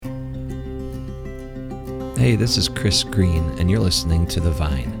Hey, this is Chris Green, and you're listening to The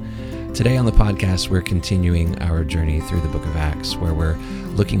Vine. Today on the podcast, we're continuing our journey through the book of Acts, where we're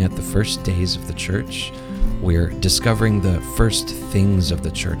looking at the first days of the church. We're discovering the first things of the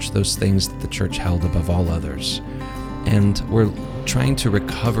church, those things that the church held above all others. And we're trying to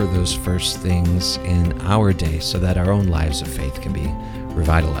recover those first things in our day so that our own lives of faith can be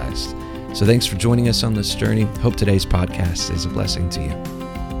revitalized. So thanks for joining us on this journey. Hope today's podcast is a blessing to you.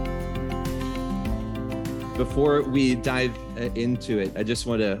 Before we dive into it, I just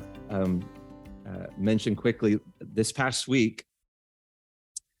want to mention quickly, this past week,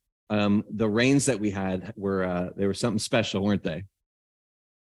 the rains that we had were something special, weren't they?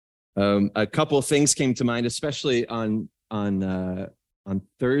 A couple of things came to mind, especially on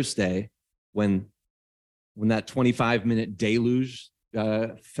Thursday when that 25-minute deluge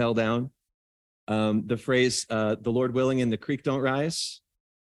fell down. The phrase, the Lord willing and the creek don't rise.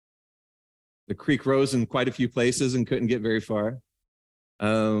 The creek rose in quite a few places and couldn't get very far.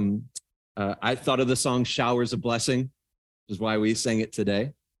 I thought of the song Showers of Blessing, which is why we sang it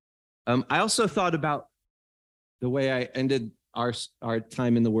today. I also thought about the way I ended our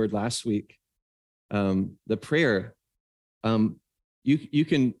time in the Word last week. The prayer. You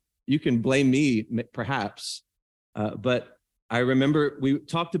can blame me, perhaps, but I remember we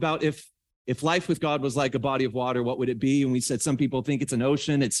talked about if life with God was like a body of water, what would it be? And we said some people think it's an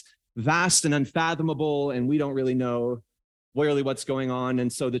ocean. It's vast and unfathomable, and we don't really know really what's going on.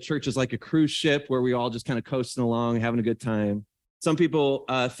 And so the church is like a cruise ship where we all just kind of coasting along, having a good time. Some people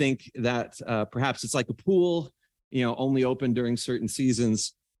think that perhaps it's like a pool, only open during certain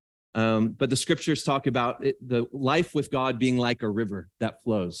seasons. But the scriptures talk about the life with God being like a river that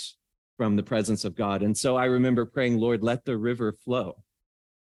flows from the presence of God. And so I remember praying, Lord, let the river flow.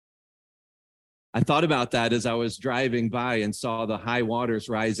 I thought about that as I was driving by and saw the high waters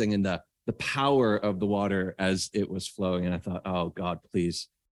rising and the power of the water as it was flowing. And I thought, oh, God, please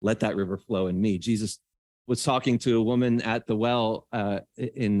let that river flow in me. Jesus was talking to a woman at the well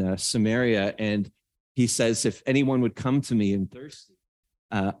in Samaria, and he says, if anyone would come to me and thirsty,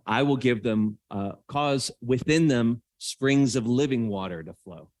 I will give them, cause within them springs of living water to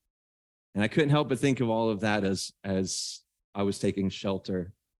flow. And I couldn't help but think of all of that as I was taking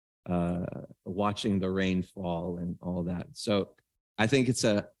shelter, watching the rain fall and all that. So I think it's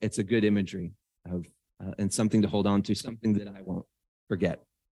a good imagery of and something to hold on to, something that I won't forget.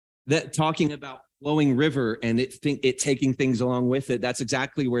 That talking about flowing river and it taking things along with it, that's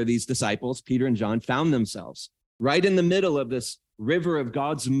exactly where these disciples, Peter and John, found themselves, right in the middle of this river of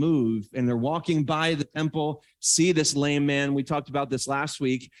God's move. And they're walking by the temple, see this lame man. We talked about this last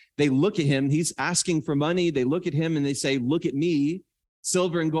week. They look at him. He's asking for money. They look at him and they say, look at me.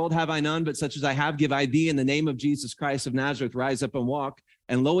 Silver and gold have I none, but such as I have give I thee. In the name of Jesus Christ of Nazareth, rise up and walk.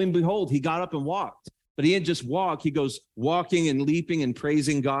 And lo and behold, he got up and walked. But he didn't just walk. He goes walking and leaping and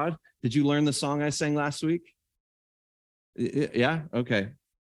praising God. Did you learn the song I sang last week? Yeah? Okay.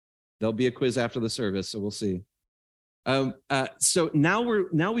 There'll be a quiz after the service, so we'll see. So now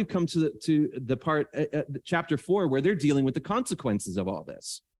we've come to the part, chapter 4, where they're dealing with the consequences of all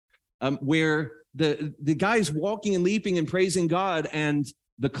this, where the guy's walking and leaping and praising God, and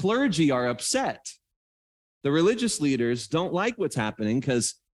the clergy are upset. The religious leaders don't like what's happening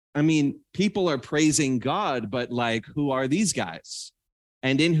because, people are praising God, but who are these guys?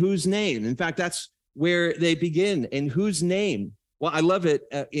 And in whose name? In fact, that's where they begin. In whose name? Well, I love it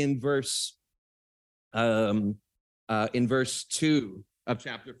in verse 2 of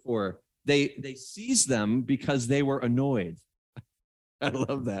chapter 4. They seized them because they were annoyed. I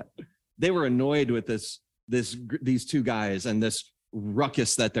love that. They were annoyed with these two guys and this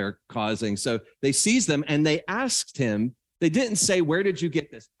ruckus that they're causing. So they seized them and they asked him. They didn't say, where did you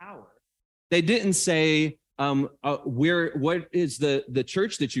get this power? They didn't say, what is the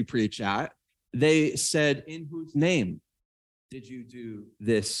church that you preach at? They said, in whose name did you do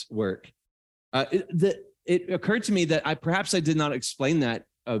this work? It occurred to me that perhaps I did not explain that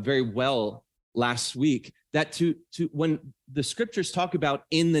very well last week, that to when the scriptures talk about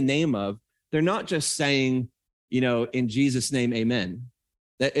in the name of, they're not just saying, in Jesus' name, amen.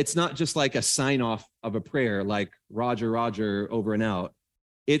 That it's not just like a sign off of a prayer, like Roger, Roger, over and out.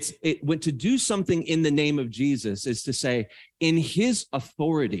 When to do something in the name of Jesus is to say, in his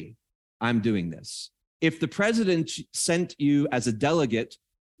authority, I'm doing this. If the president sent you as a delegate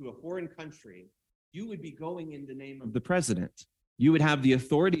to a foreign country, you would be going in the name of the president. You would have the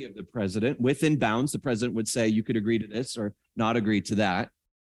authority of the president within bounds. The president would say, you could agree to this or not agree to that.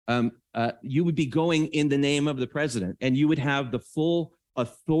 You would be going in the name of the president, and you would have the full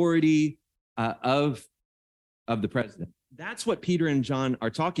authority of the president. that's what Peter and John are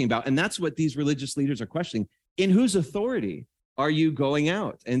talking about. And that's what these religious leaders are questioning. In whose authority are you going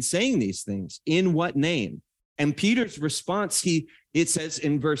out and saying these things? In what name? And Peter's response, it says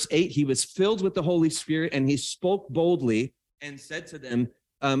in verse 8, he was filled with the Holy Spirit and he spoke boldly and said to them,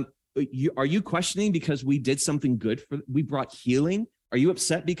 are you questioning because we did something good we brought healing? Are you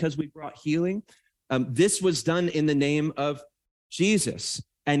upset because we brought healing? This was done in the name of Jesus,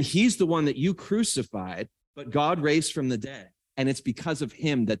 and he's the one that you crucified, but God raised from the dead. And it's because of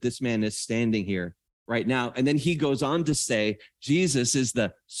him that this man is standing here right now. And then he goes on to say, Jesus is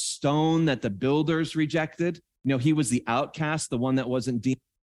the stone that the builders rejected. He was the outcast, the one that wasn't deemed.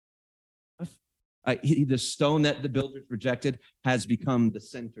 The stone that the builders rejected has become the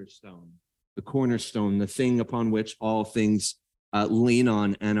center stone, the cornerstone, the thing upon which all things lean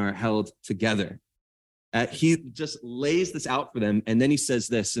on and are held together. He just lays this out for them. And then he says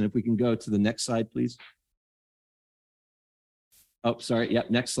this, and if we can go to the next slide, please. Oh, sorry.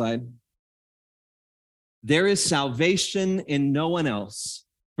 Yep. Next slide. There is salvation in no one else,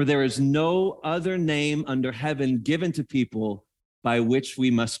 for there is no other name under heaven given to people by which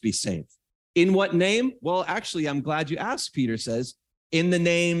we must be saved. In what name? Well, actually, I'm glad you asked, Peter says, in the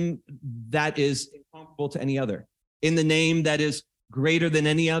name that is incomparable to any other, in the name that is greater than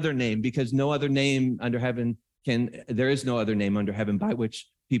any other name, because no other name under heaven there is no other name under heaven by which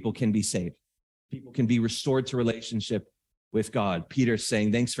people can be saved. People can be restored to relationship with God. Peter's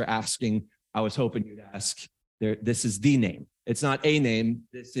saying, thanks for asking. I was hoping you'd ask. This is the name. It's not a name.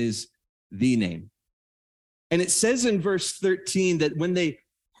 This is the name. And it says in verse 13 that when they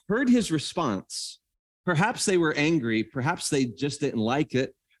heard his response, perhaps they were angry. Perhaps they just didn't like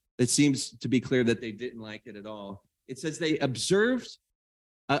it. It seems to be clear that they didn't like it at all. It says they observed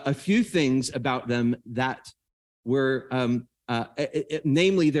a few things about them that were,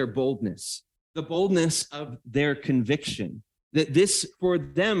 namely their boldness, the boldness of their conviction. That this, for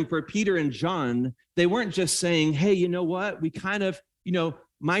them, for Peter and John, they weren't just saying, hey, you know what? We kind of,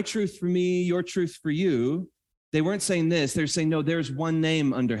 my truth for me, your truth for you. They weren't saying this. They're saying, no, there's one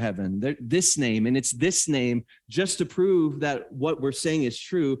name under heaven, this name, and it's this name just to prove that what we're saying is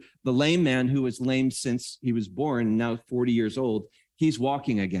true. The lame man who was lame since he was born, now 40 years old, he's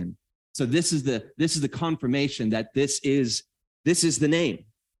walking again. So this is the confirmation that this is the name.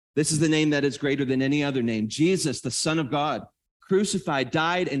 This is the name that is greater than any other name. Jesus, the Son of God, crucified,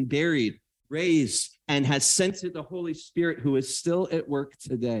 died, and buried, raised, and has sent it the Holy Spirit who is still at work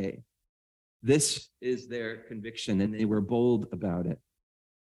today. This is their conviction, and they were bold about it.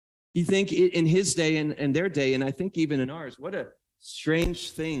 You think in his day and their day, and I think even in ours, what a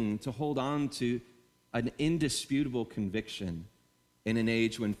strange thing to hold on to an indisputable conviction in an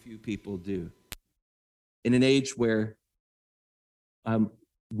age when few people do. In an age where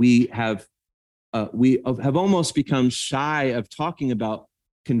we have almost become shy of talking about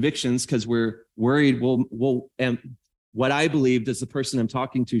convictions because we're worried, what I believe, does the person I'm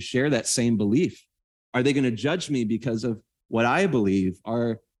talking to share that same belief? Are they going to judge me because of what I believe?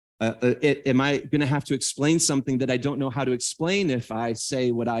 Am I going to have to explain something that I don't know how to explain if I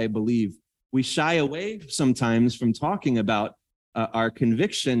say what I believe? We shy away sometimes from talking about our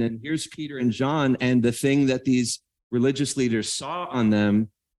conviction. And here's Peter and John, and the thing that these religious leaders saw on them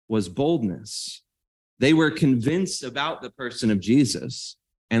was boldness. They were convinced about the person of Jesus,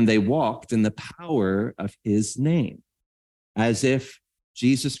 and they walked in the power of his name, as if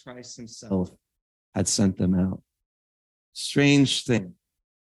Jesus Christ himself had sent them out. Strange thing.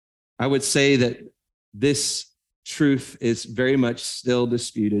 I would say that this truth is very much still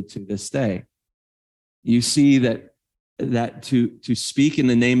disputed to this day. You see that to speak in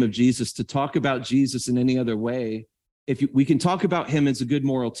the name of Jesus, to talk about Jesus in any other way, we can talk about him as a good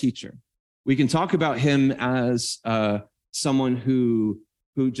moral teacher. We can talk about him as someone who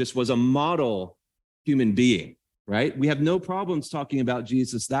just was a model human being, right? We have no problems talking about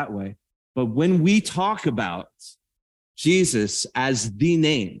Jesus that way. But when we talk about Jesus as the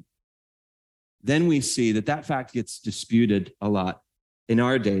name, then we see that fact gets disputed a lot in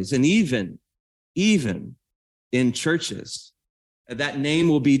our days. And even in churches, that name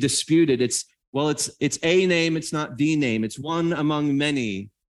will be disputed. It's a name, it's not the name. It's one among many.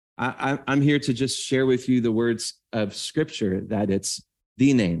 I'm here to just share with you the words of Scripture, that it's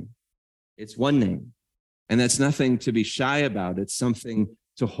the name. It's one name. And that's nothing to be shy about. It's something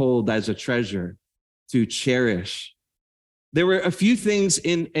to hold as a treasure, to cherish. There were a few things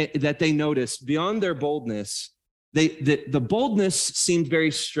that they noticed beyond their boldness. The boldness seemed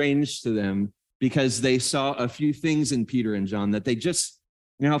very strange to them because they saw a few things in Peter and John that they just,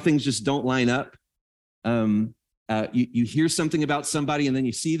 how things just don't line up. You hear something about somebody and then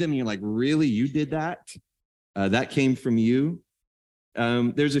you see them and you're like, really, you did that? That came from you.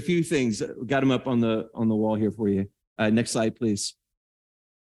 There's a few things. Got them up on the wall here for you. Next slide, please.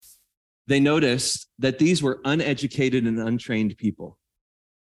 They noticed that these were uneducated and untrained people.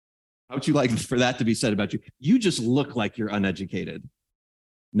 How would you like for that to be said about you? You just look like you're uneducated.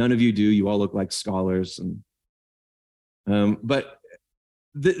 None of you do. You all look like scholars. But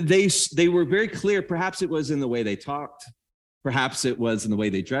they were very clear. Perhaps it was in the way they talked. Perhaps it was in the way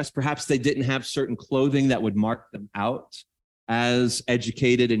they dressed. Perhaps they didn't have certain clothing that would mark them out as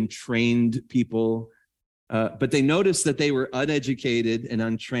educated and trained people. But they noticed that they were uneducated and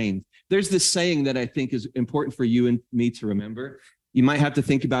untrained. There's this saying that I think is important for you and me to remember. You might have to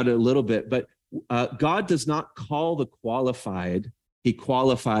think about it a little bit, but God does not call the qualified. He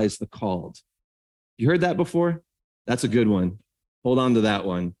qualifies the called. You heard that before? That's a good one. Hold on to that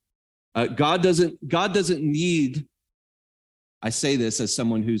one. God doesn't need, I say this as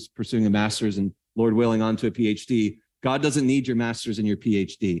someone who's pursuing a master's and Lord willing onto a PhD. God doesn't need your master's and your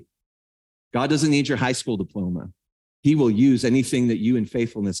PhD. God doesn't need your high school diploma. He will use anything that you in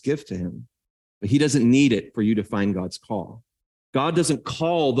faithfulness give to him, but he doesn't need it for you to find God's call. God doesn't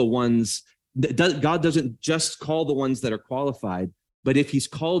call the ones, God doesn't just call the ones that are qualified, but if he's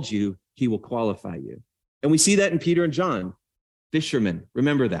called you, he will qualify you. And we see that in Peter and John, fishermen.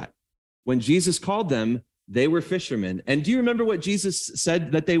 Remember that. When Jesus called them, they were fishermen. And do you remember what Jesus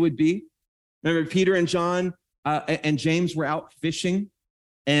said that they would be? Remember Peter and John and James were out fishing,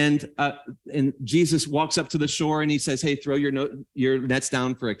 and Jesus walks up to the shore and he says, "Hey, throw your nets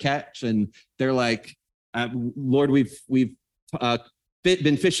down for a catch." And they're like, "Lord, we've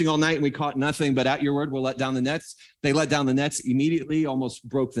been fishing all night and we caught nothing, but at your word, we'll let down the nets." They let down the nets immediately, almost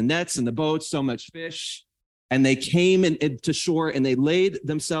broke the nets and the boat, so much fish. And they came to shore and they laid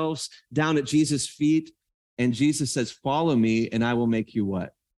themselves down at Jesus' feet. And Jesus says, "Follow me and I will make you"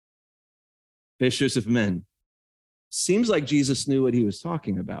 what? Fishers of men. Seems like Jesus knew what he was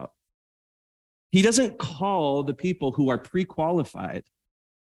talking about. He doesn't call the people who are pre-qualified.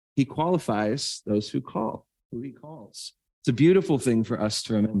 He qualifies those who he calls. It's a beautiful thing for us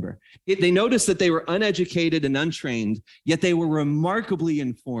to remember. They noticed that they were uneducated and untrained, yet they were remarkably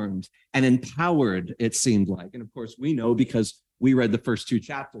informed and empowered, it seemed like. And of course, we know because we read the first three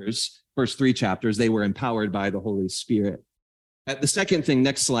chapters, they were empowered by the Holy Spirit. The second thing,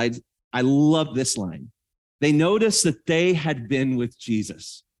 next slide, I love this line. They noticed that they had been with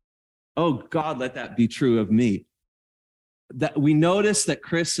Jesus. Oh God, let that be true of me. That we notice that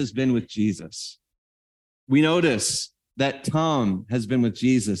Chris has been with Jesus. We notice that Tom has been with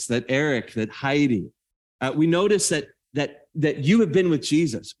Jesus, that Eric, that Heidi. We notice that you have been with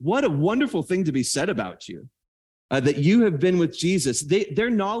Jesus. What a wonderful thing to be said about you, that you have been with Jesus. Their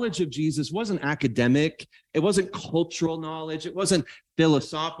knowledge of Jesus wasn't academic. It wasn't cultural knowledge. It wasn't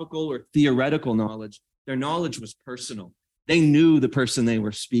philosophical or theoretical knowledge. Their knowledge was personal. They knew the person they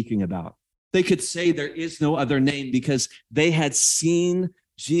were speaking about. They could say there is no other name because they had seen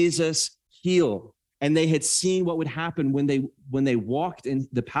Jesus heal. And they had seen what would happen when they walked in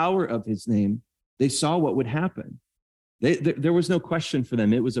the power of his name. They saw what would happen. There was no question for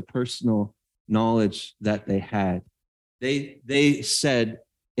them. It was a personal knowledge that they had. They said,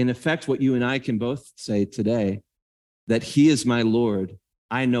 in effect, what you and I can both say today, that he is my Lord.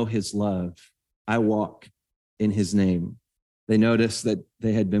 I know his love. I walk in his name. They noticed that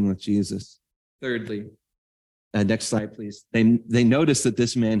they had been with Jesus. Thirdly, next slide, please. They noticed that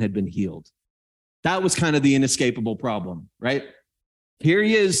this man had been healed. That was kind of the inescapable problem, right? Here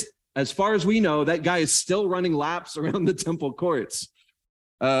he is. As far as we know, that guy is still running laps around the temple courts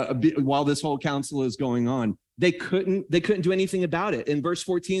while this whole council is going on. They couldn't do anything about it. In verse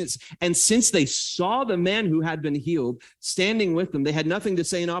 14, and since they saw the man who had been healed standing with them, they had nothing to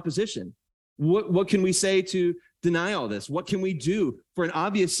say in opposition. What can we say to deny all this? What can we do? For an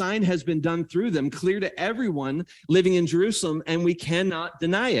obvious sign has been done through them, clear to everyone living in Jerusalem, and we cannot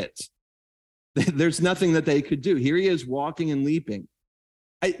deny it. There's nothing that they could do. Here he is walking and leaping.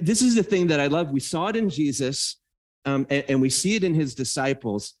 This is the thing that I love. We saw it in Jesus, and we see it in his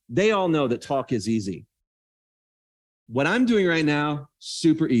disciples. They all know that talk is easy. What I'm doing right now,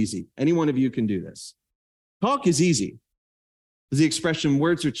 super easy. Any one of you can do this. Talk is easy. The expression,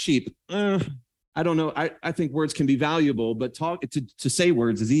 words are cheap. I don't know. I think words can be valuable, but to say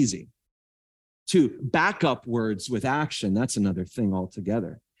words is easy. To back up words with action, that's another thing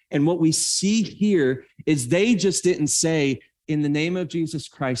altogether. And what we see here is they just didn't say, in the name of Jesus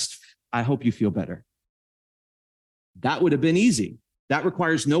Christ, I hope you feel better. That would have been easy. That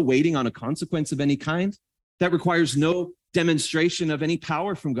requires no waiting on a consequence of any kind. That requires no demonstration of any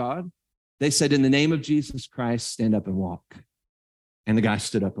power from God. They said, in the name of Jesus Christ, stand up and walk. And the guy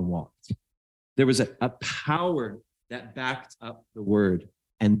stood up and walked. There was a power that backed up the word,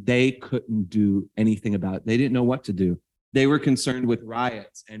 and they couldn't do anything about it. They didn't know what to do. They were concerned with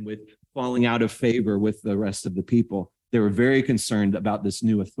riots and with falling out of favor with the rest of the people. They were very concerned about this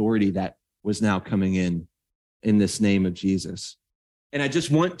new authority that was now coming in this name of Jesus. And I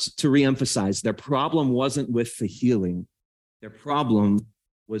just want to reemphasize, their problem wasn't with the healing. Their problem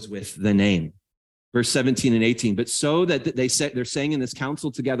was with the name. Verse 17 and 18, but so that they're saying in this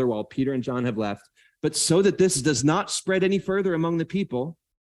council together while Peter and John have left, but so that this does not spread any further among the people,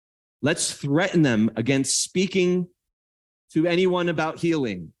 let's threaten them against speaking to anyone about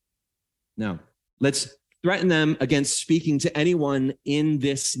healing. No, let's threaten them against speaking to anyone in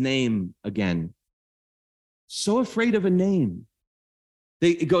this name again. So afraid of a name.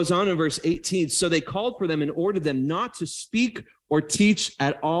 It goes on in verse 18. So they called for them and ordered them not to speak or teach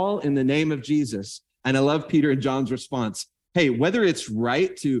at all in the name of Jesus. And I love Peter and John's response. Hey, whether it's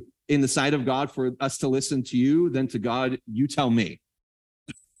right to, in the sight of God, for us to listen to you, then to God, you tell me.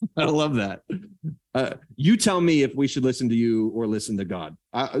 I love that. You tell me if we should listen to you or listen to God.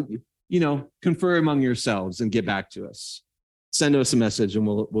 Confer among yourselves and get back to us. Send us a message and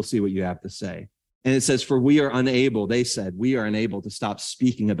we'll see what you have to say. And it says, for we are unable, they said, we are unable to stop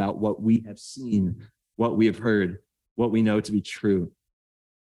speaking about what we have seen, what we have heard, what we know to be true.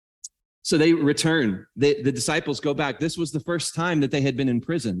 So they return. The disciples go back. This was the first time that they had been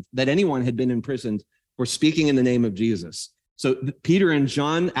imprisoned, that anyone had been imprisoned for speaking in the name of Jesus. So Peter and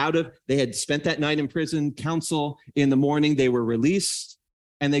John, they had spent that night in prison, council in the morning, they were released,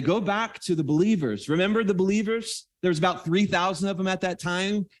 and they go back to the believers. Remember the believers? There was about 3,000 of them at that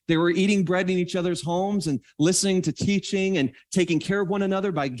time. They were eating bread in each other's homes and listening to teaching and taking care of one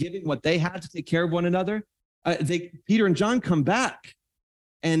another by giving what they had to take care of one another. Peter and John come back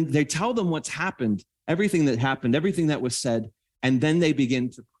and they tell them what's happened, everything that was said, and then they begin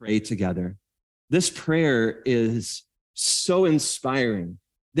to pray together. This prayer is so inspiring.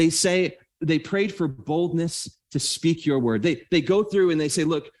 They prayed for boldness to speak your word. They go through and they say,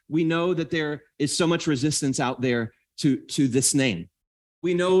 look, we know that there is so much resistance out there to this name.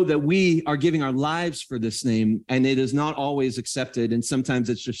 We know that we are giving our lives for this name, and it is not always accepted, and sometimes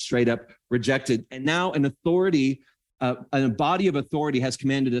it's just straight up rejected. And now an authority, a body of authority has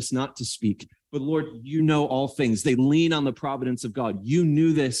commanded us not to speak. But Lord, you know all things. They lean on the providence of God. You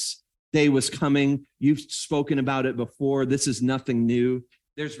knew this day was coming. You've spoken about it before. This is nothing new.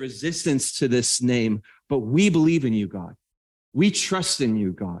 There's resistance to this name, but we believe in you, God. We trust in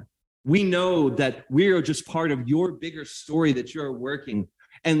you, God. We know that we are just part of your bigger story that you're working.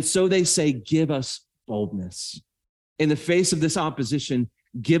 And so they say, give us boldness. In the face of this opposition,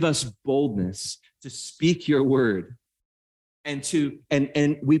 give us boldness to speak your word. And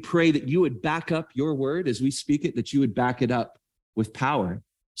we pray that you would back up your word as we speak it, that you would back it up with power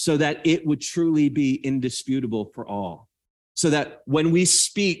so that it would truly be indisputable for all. So that when we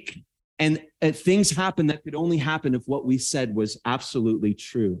speak and things happen that could only happen if what we said was absolutely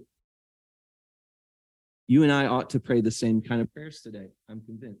true. You and I ought to pray the same kind of prayers today. I'm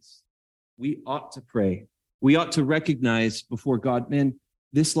convinced. We ought to pray. We ought to recognize before God, man,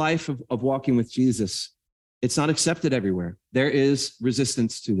 this life of walking with Jesus, it's not accepted everywhere. There is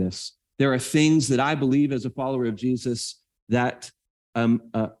resistance to this. There are things that I believe as a follower of Jesus that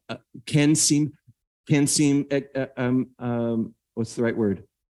can seem what's the right word?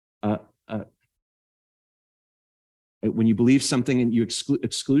 When you believe something and you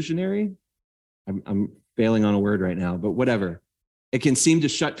exclusionary, I'm failing on a word right now, but whatever. It can seem to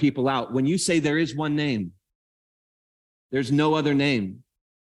shut people out. When you say there is one name, there's no other name.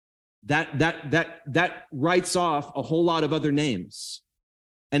 That writes off a whole lot of other names.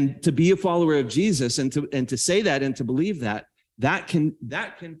 And to be a follower of Jesus and to say that and to believe that can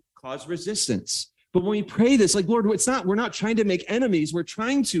cause resistance. But when we pray this, like, Lord, we're not trying to make enemies. We're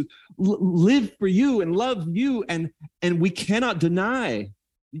trying to live for you and love you. And we cannot deny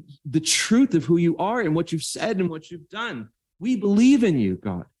the truth of who you are and what you've said and what you've done. We believe in you,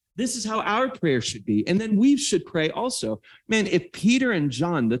 God. This is how our prayer should be. And then we should pray also. Man, if Peter and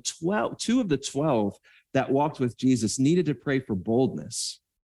John, two of the 12 that walked with Jesus, needed to pray for boldness,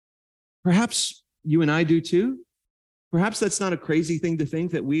 perhaps you and I do too. Perhaps that's not a crazy thing to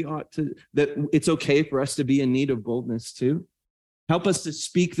think that that it's okay for us to be in need of boldness too. Help us to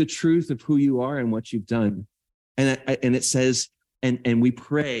speak the truth of who you are and what you've done. And it says, and we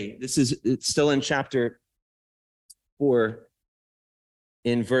pray, it's still in chapter 4,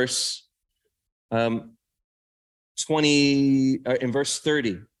 in verse 20, in verse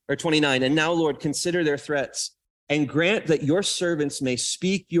 30 or 29. And now, Lord, consider their threats and grant that your servants may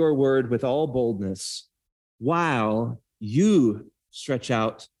speak your word with all boldness, while you stretch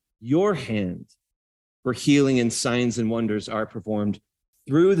out your hand, for healing and signs and wonders are performed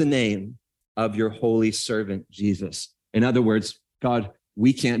through the name of your holy servant, Jesus. In other words, God,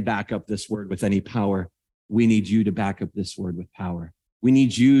 we can't back up this word with any power. We need you to back up this word with power. We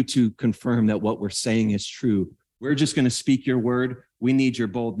need you to confirm that what we're saying is true. We're just going to speak your word. We need your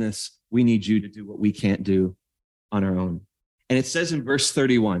boldness. We need you to do what we can't do on our own. And it says in verse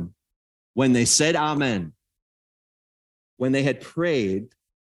 31, when they said amen, when they had prayed,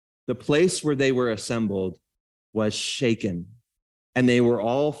 the place where they were assembled was shaken, and they were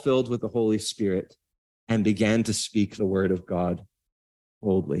all filled with the Holy Spirit and began to speak the word of God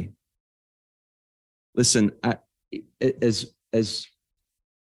boldly. Listen,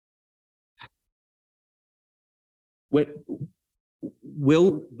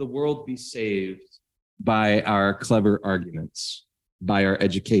 will the world be saved by our clever arguments, by our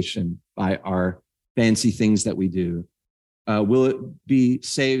education, by our fancy things that we do? Will it be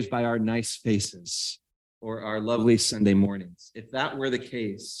saved by our nice faces or our lovely Sunday mornings? If that were the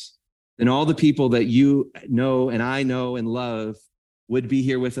case, then all the people that you know and I know and love would be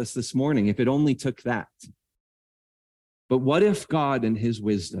here with us this morning, if it only took that. But what if God in his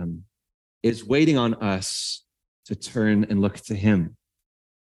wisdom is waiting on us to turn and look to him,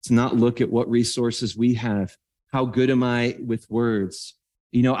 to not look at what resources we have? How good am I with words?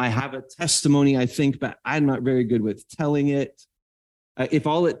 You know, I have a testimony, I think, but I'm not very good with telling it. If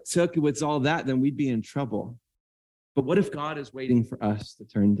all it took was all that, then we'd be in trouble. But what if God is waiting for us to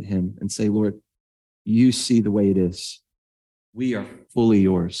turn to him and say, Lord, you see the way it is. We are fully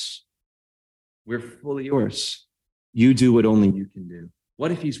yours. We're fully yours. You do what only you can do.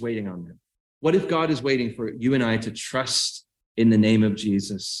 What if he's waiting on them? What if God is waiting for you and I to trust in the name of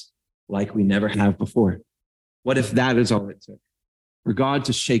Jesus like we never have before? What if that is all it took? For God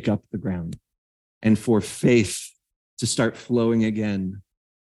to shake up the ground and for faith to start flowing again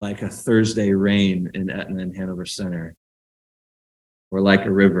like a Thursday rain in Etna and Hanover Center, or like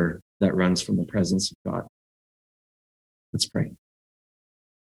a river that runs from the presence of God. Let's pray.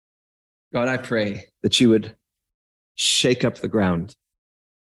 God, I pray that you would shake up the ground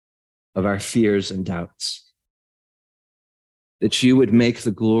of our fears and doubts, that you would make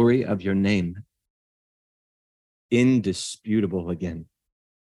the glory of your name indisputable again.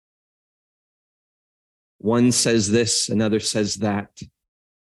 One says this, another says that.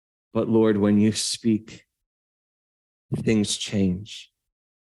 But Lord, when you speak, things change.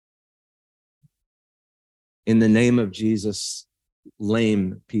 In the name of Jesus,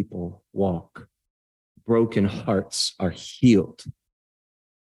 lame people walk. Broken hearts are healed.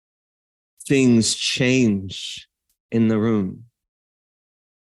 Things change in the room.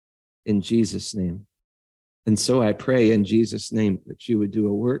 In Jesus' name. And so I pray in Jesus' name that you would do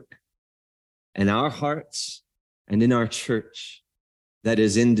a work in our hearts and in our church that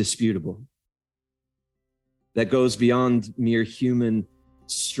is indisputable, that goes beyond mere human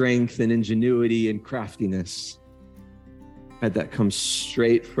strength and ingenuity and craftiness, but that comes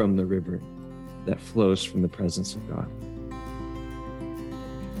straight from the river that flows from the presence of God.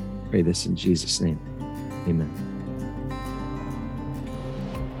 I pray this in Jesus' name. Amen.